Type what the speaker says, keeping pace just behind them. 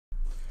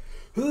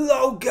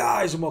Hello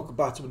guys and welcome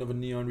back to another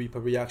Neon Reaper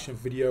reaction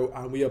video,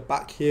 and we are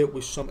back here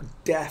with some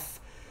Death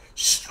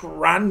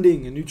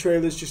Stranding. A new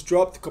trailer's just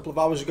dropped a couple of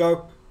hours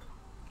ago.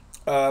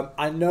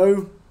 I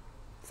know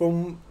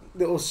from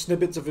little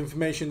snippets of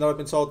information that I've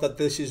been told that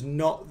this is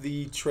not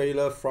the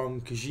trailer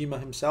from Kojima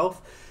himself.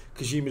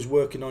 Kojima's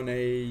working on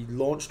a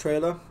launch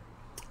trailer,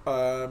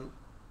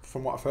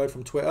 from what I've heard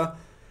from Twitter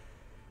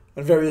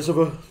and various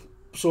other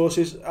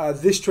sources.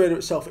 This trailer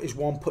itself is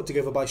one put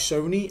together by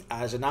Sony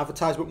as an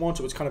advertisement one,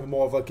 so it's kind of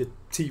more of like a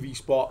TV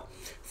spot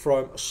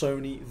from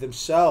Sony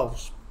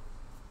themselves.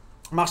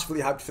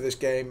 Massively hyped for this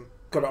game,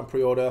 got it on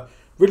pre-order.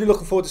 Really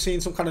looking forward to seeing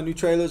some kind of new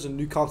trailers and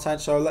new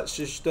content, so let's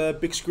just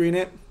big screen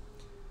it,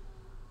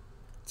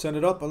 turn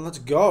it up, and let's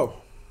go.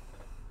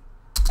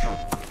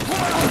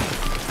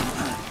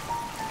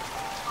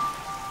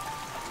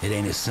 It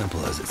ain't as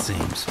simple as it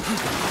seems.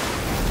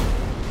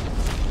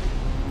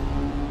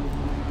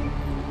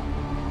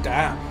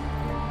 Damn.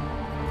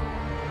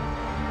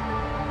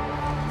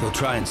 They'll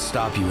try and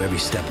stop you every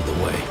step of the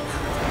way.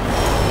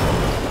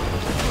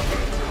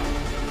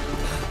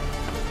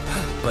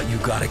 But you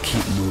gotta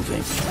keep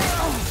moving.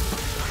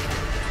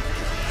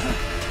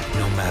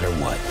 No matter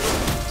what.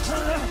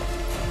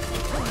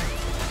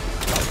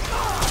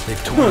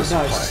 They've torn us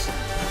apart.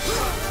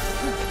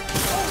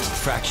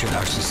 Fractured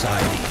our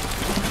society.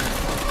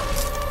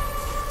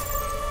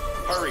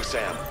 Hurry,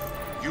 Sam.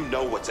 You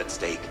know what's at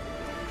stake.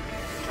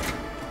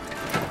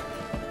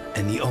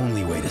 And the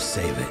only way to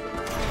save it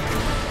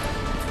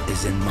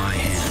is in my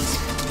hands.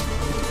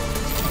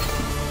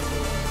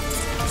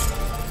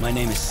 My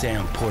name is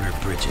Sam Porter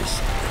Bridges.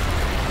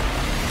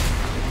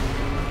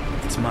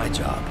 It's my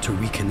job to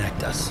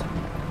reconnect us.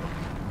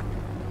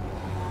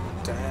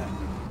 Damn.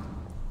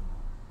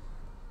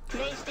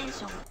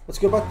 Let's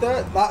go back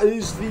there. That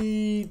is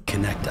the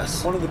Connect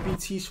us. one of the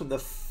BTs from the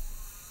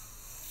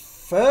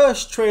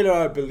first trailer,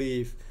 I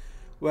believe,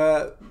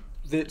 where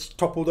it's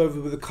toppled over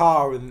with a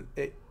car and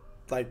it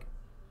like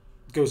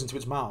goes into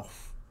its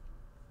mouth.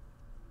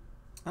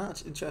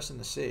 That's interesting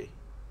to see.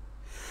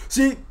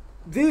 See,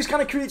 these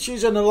kind of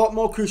creatures and a lot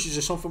more creatures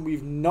are something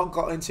we've not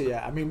got into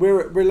yet. I mean,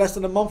 we're less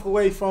than a month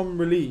away from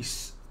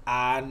release,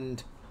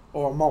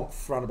 or a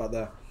month round about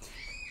there,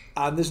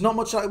 and there's not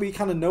much that we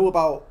kind of know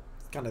about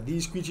kind of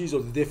these creatures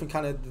or the different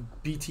kind of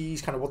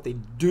BTs, kind of what they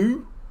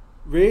do,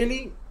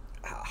 really,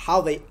 how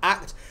they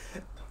act.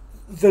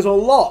 There's a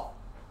lot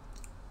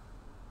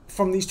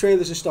from these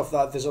trailers and stuff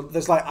that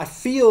there's like, I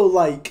feel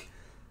like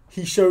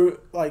he showed,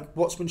 like,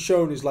 what's been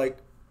shown is like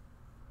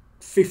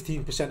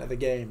 15% of the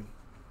game.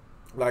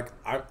 Like,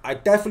 I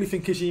definitely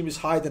think Kojima's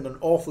hiding an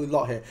awfully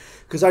lot here,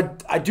 because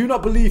I do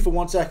not believe for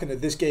one second that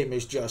this game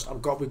is just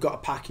we've got a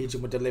package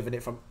and we're delivering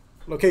it from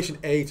location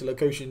A to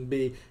location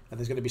B and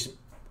there's going to be some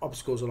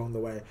obstacles along the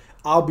way.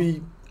 I'll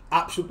be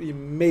absolutely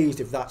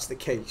amazed if that's the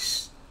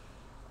case.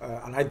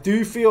 And I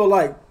do feel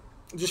like,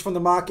 just from the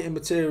marketing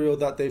material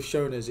that they've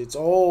shown us, it's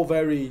all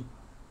very,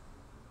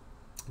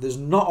 there's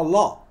not a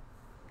lot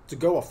to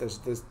go off.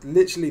 There's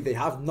literally, they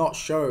have not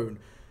shown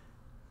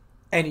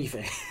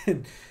anything.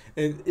 And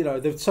you know,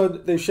 they've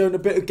shown a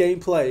bit of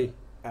gameplay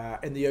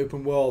in the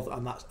open world,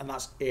 and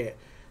that's it.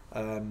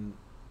 I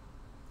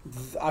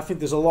think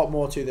there's a lot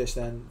more to this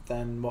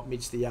than what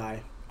meets the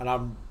eye, and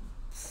I'm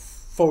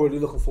thoroughly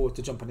looking forward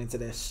to jumping into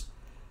this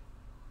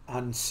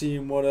and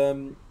seeing what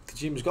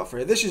Kojima's got for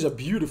it. This is a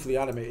beautifully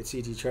animated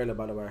CG trailer,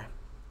 by the way.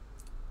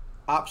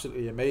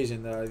 Absolutely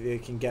amazing that they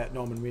can get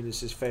Norman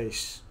Reedus'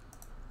 face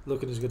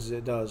looking as good as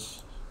it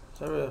does. Is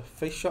there a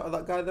face shot of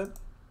that guy then?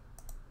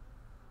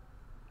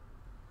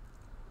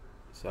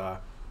 So,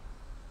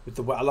 with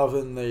the I love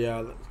in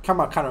the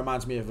camera, kind of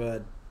reminds me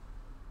of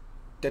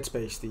Dead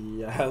Space,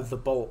 the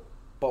bolt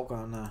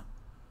gun there.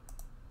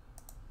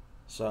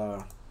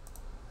 So,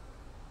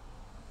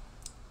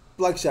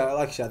 like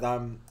I said,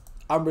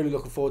 I'm really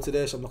looking forward to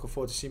this. I'm looking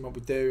forward to seeing what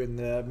we do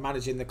and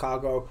managing the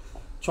cargo,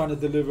 trying to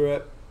deliver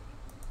it.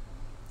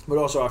 But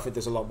also, I think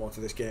there's a lot more to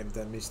this game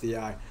than meets the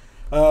eye.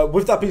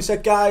 With that being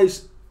said,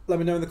 guys, let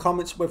me know in the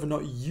comments whether or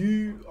not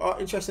you are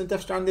interested in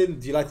Death Stranding.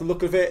 Do you like the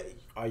look of it?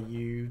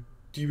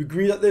 Do you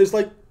agree that there's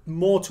like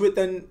more to it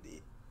than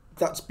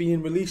that's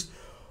being released,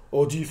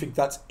 or do you think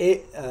that's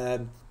it?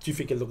 Do you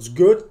think it looks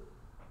good?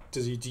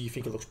 Do you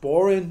think it looks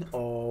boring,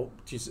 or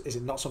is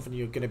it not something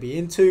you're going to be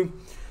into?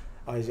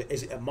 Or is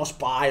it a must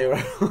buy,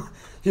 or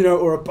you know,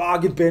 or a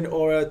bargain bin,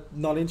 or a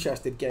not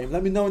interested game?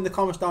 Let me know in the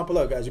comments down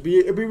below, guys. It'd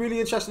be really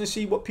interesting to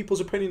see what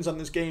people's opinions on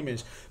this game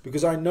is,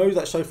 because I know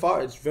that so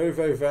far it's very,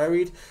 very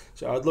varied.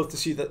 So I'd love to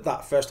see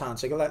that firsthand.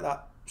 So go like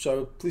that.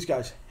 So please,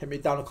 guys, hit me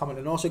down a comment,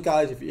 and also,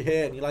 guys, if you're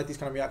here and you like these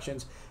kind of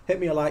reactions, hit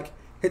me a like,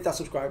 hit that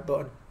subscribe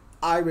button.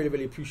 I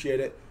really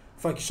appreciate it.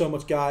 Thank you so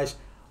much, guys.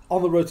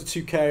 On the road to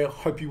 2K.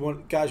 Hope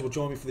you guys will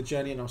join me for the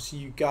journey, and I'll see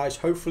you guys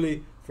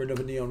hopefully for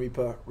another Neon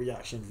Reaper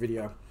reaction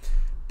video.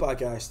 Bye,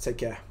 guys. Take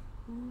care.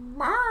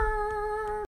 Bye.